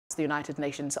The United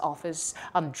Nations Office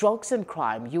on Drugs and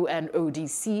Crime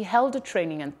UNODC held a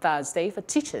training on Thursday for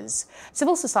teachers,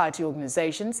 civil society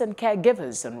organizations and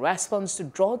caregivers in response to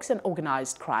drugs and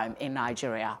organized crime in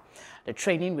Nigeria. The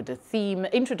training, with the theme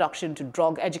Introduction to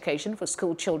Drug Education for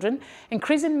School Children,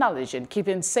 Increasing Knowledge and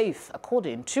Keeping Safe,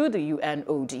 according to the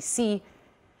UNODC,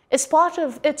 is part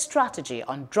of its strategy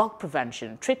on drug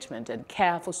prevention, treatment and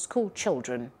care for school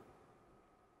children.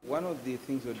 One of the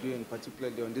things we're doing,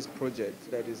 particularly on this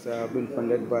project that is being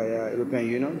funded by European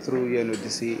Union through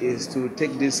UNODC, is to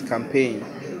take this campaign,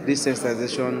 this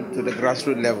sensitization to the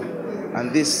grassroots level.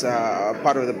 And this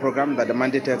part of the program that the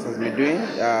mandate has been doing,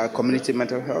 community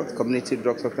mental health, community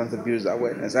drug substance abuse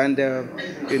awareness. And,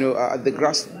 at the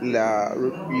grass,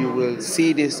 you will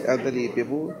see these elderly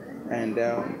people, and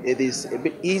it is a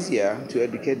bit easier to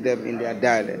educate them in their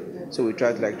dialect. So we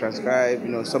try to transcribe,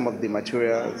 some of the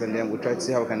materials, and then we try to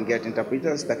see how we can get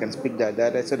interpreters that can speak their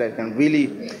dialect so that they can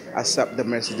really accept the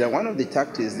message. And one of the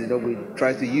tactics, we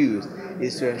try to use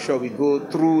is to ensure we go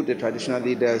through the traditional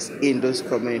leaders in those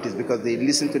communities, because they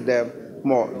listen to them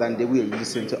more than they will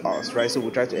listen to us, right? So we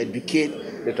try to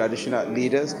educate the traditional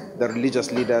leaders, the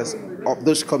religious leaders of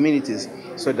those communities,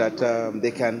 so that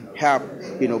they can help,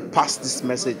 pass this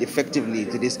message effectively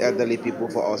to these elderly people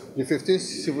for us. The 15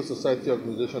 civil society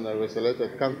organizations that were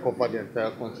selected can't cover the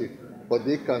entire country, but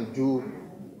they can do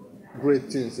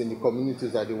great things in the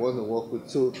communities that they want to work with.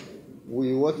 So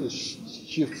we want to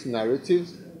shift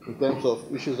narratives in terms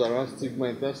of issues around stigma,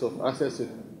 in terms of access to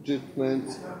treatment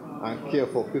and care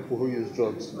for people who use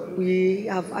drugs. We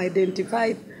have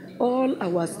identified all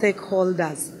our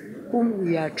stakeholders whom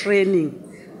we are training,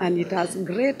 and it has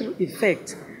great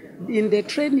effect. In the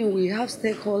training, we have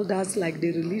stakeholders like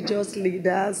the religious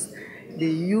leaders, the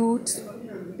youth,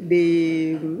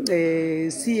 the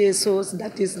CSOs,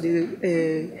 that is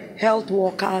the health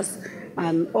workers,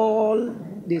 and all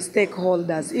the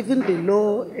stakeholders, even the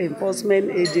law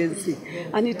enforcement agency.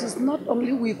 And it is not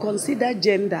only we consider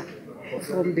gender.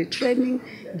 From the training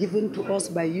given to us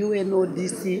by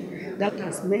UNODC, that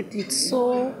has made it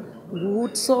so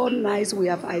good, so nice. We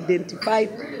have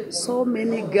identified so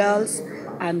many girls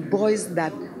and boys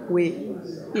that were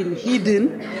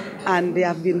hidden, and they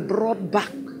have been brought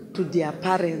back to their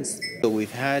parents. So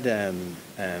we've had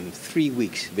 3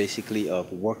 weeks basically of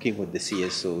working with the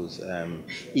CSOs.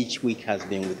 Each week has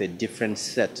been with a different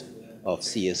set of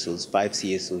CSOs, 5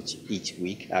 CSOs each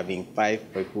week, having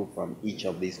 5 people from each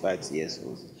of these 5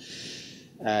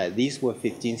 CSOs. These were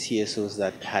 15 CSOs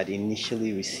that had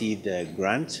initially received a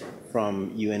grant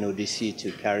from UNODC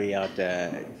to carry out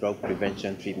drug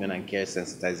prevention, treatment and care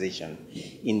sensitization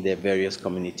in their various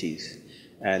communities.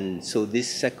 And so this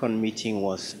second meeting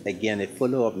was again a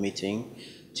follow-up meeting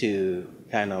to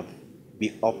kind of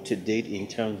be up to date in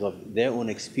terms of their own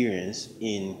experience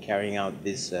in carrying out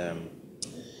this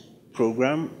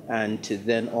program, and to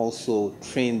then also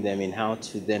train them in how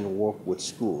to then work with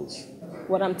schools.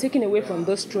 What I'm taking away from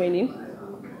this training,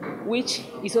 which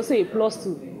is also a plus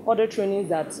to other trainings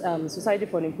that Society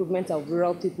for the Improvement of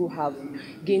Rural People have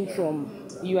gained from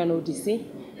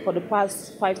UNODC for the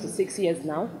past 5 to 6 years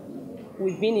now.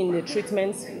 We've been in the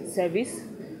treatment service.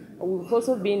 We've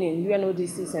also been in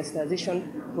UNODC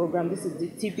sensitization program. This is the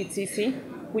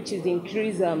TPTC, which is the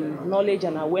increased knowledge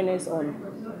and awareness on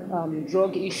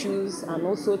drug issues, and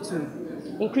also to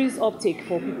increase uptake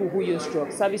for people who use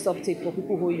drugs, service uptake for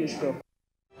people who use drugs.